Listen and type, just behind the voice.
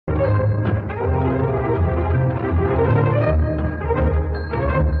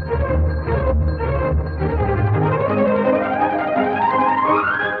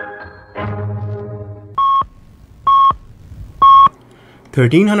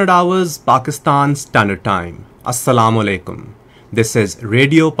1300 hours Pakistan Standard Time. Assalamu alaikum. This is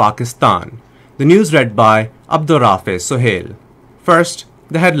Radio Pakistan. The news read by Abdurrafe Sohail. First,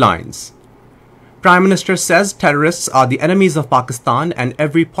 the headlines. Prime Minister says terrorists are the enemies of Pakistan and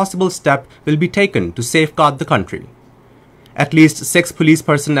every possible step will be taken to safeguard the country. At least 6 police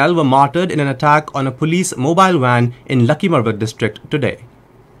personnel were martyred in an attack on a police mobile van in Lucky Marwat district today.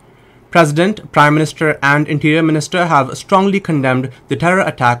 President, Prime Minister and Interior Minister have strongly condemned the terror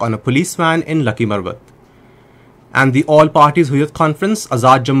attack on a police van in Lucky Marwat. And the All Parties Huyyat Conference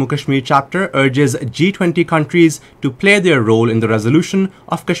Azad Jammu Kashmir chapter urges G20 countries to play their role in the resolution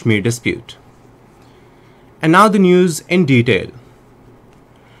of Kashmir dispute. And now the news in detail.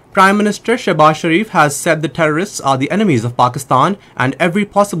 Prime Minister Shehbaz Sharif has said the terrorists are the enemies of Pakistan and every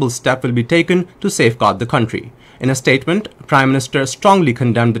possible step will be taken to safeguard the country. In a statement, Prime Minister strongly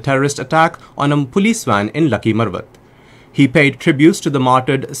condemned the terrorist attack on a police van in Lucky Marwat. He paid tributes to the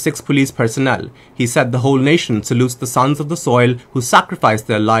martyred 6 police personnel. He said the whole nation salutes the sons of the soil who sacrificed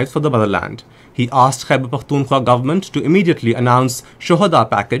their lives for the motherland. He asked Khyber Pakhtunkhwa government to immediately announce Shohada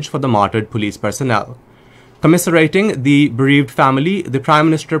package for the martyred police personnel. Commiserating the bereaved family, the Prime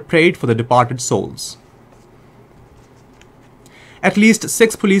Minister prayed for the departed souls. At least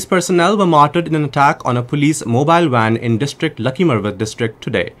 6 police personnel were martyred in an attack on a police mobile van in district Lucky Marwat district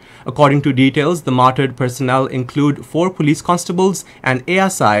today. According to details, the martyred personnel include 4 police constables, an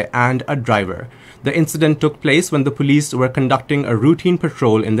ASI and a driver. The incident took place when the police were conducting a routine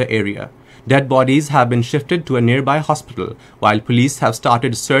patrol in the area. Dead bodies have been shifted to a nearby hospital, while police have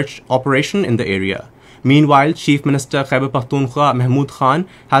started search operation in the area. Meanwhile, Chief Minister Khyber Pakhtunkhwa Mahmood Khan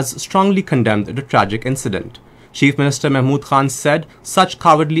has strongly condemned the tragic incident. Chief Minister Mahmood Khan said such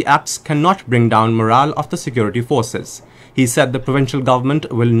cowardly acts cannot bring down morale of the security forces. He said the provincial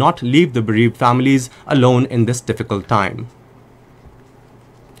government will not leave the bereaved families alone in this difficult time.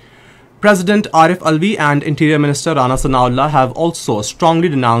 President Arif Alvi and Interior Minister Rana Sanaullah have also strongly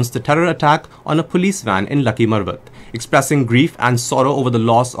denounced the terror attack on a police van in Lucky Marwat. Expressing grief and sorrow over the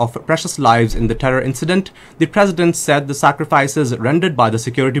loss of precious lives in the terror incident, the President said the sacrifices rendered by the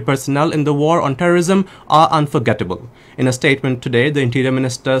security personnel in the war on terrorism are unforgettable. In a statement today, the Interior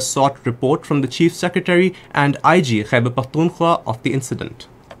Minister sought report from the Chief Secretary and IG Khyber Pakhtunkhwa of the incident.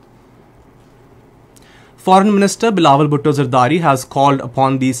 Foreign Minister Bilawal Bhutto Zardari has called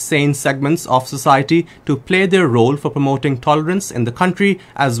upon these sane segments of society to play their role for promoting tolerance in the country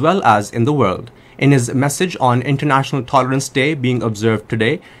as well as in the world. In his message on International Tolerance Day being observed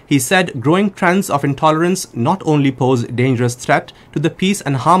today, he said growing trends of intolerance not only pose a dangerous threat to the peace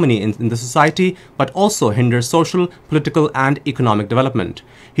and harmony in the society, but also hinder social, political and economic development.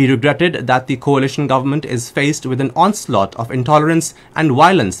 He regretted that the coalition government is faced with an onslaught of intolerance and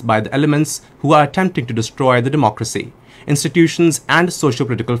violence by the elements who are attempting to destroy the democracy, institutions and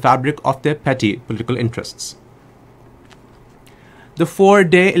socio-political fabric of their petty political interests. The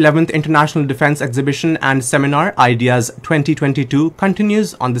 4-day 11th International Defence Exhibition and Seminar Ideas 2022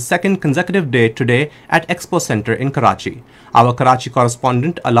 continues on the 2nd consecutive day today at Expo Centre in Karachi. Our Karachi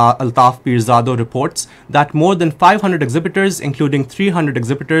correspondent Altaf Pirzado reports that more than 500 exhibitors, including 300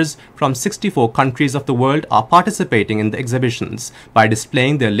 exhibitors from 64 countries of the world, are participating in the exhibitions by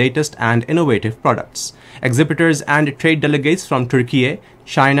displaying their latest and innovative products. Exhibitors and trade delegates from Turkey,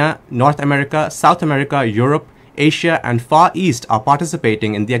 China, North America, South America, Europe, Asia and Far East are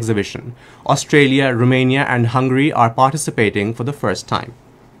participating in the exhibition. Australia, Romania and Hungary are participating for the first time.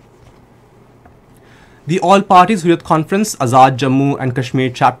 The All Parties Huyyat Conference Azad Jammu and Kashmir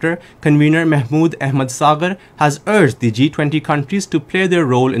chapter convener Mahmood Ahmad Sagar has urged the G20 countries to play their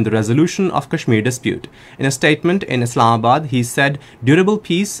role in the resolution of Kashmir dispute. In a statement in Islamabad, he said durable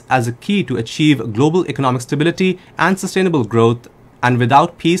peace as a key to achieve global economic stability and sustainable growth, and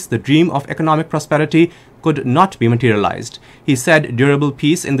without peace the dream of economic prosperity could not be materialized. He said durable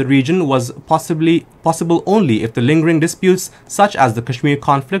peace in the region was possible only if the lingering disputes such as the Kashmir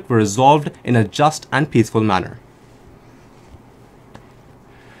conflict were resolved in a just and peaceful manner.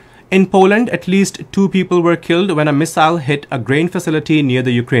 In Poland, at least 2 people were killed when a missile hit a grain facility near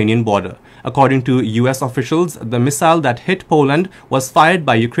the Ukrainian border. According to US officials, the missile that hit Poland was fired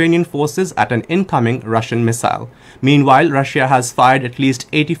by Ukrainian forces at an incoming Russian missile. Meanwhile, Russia has fired at least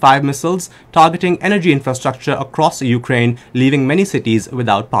 85 missiles targeting energy infrastructure across Ukraine, leaving many cities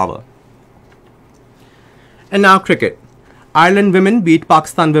without power. And now cricket. Ireland women beat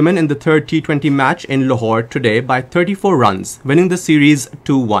Pakistan women in the 3rd T20 match in Lahore today by 34 runs, winning the series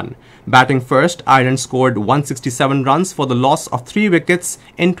 2-1. Batting first, Ireland scored 167 runs for the loss of 3 wickets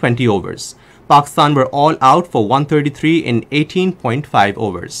in 20 overs. Pakistan were all out for 133 in 18.5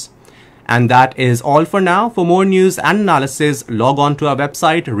 overs. And that is all for now. For more news and analysis, log on to our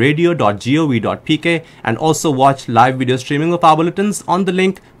website radio.gov.pk and also watch live video streaming of our bulletins on the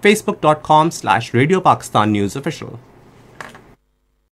link facebook.com/Radio Pakistan News Official.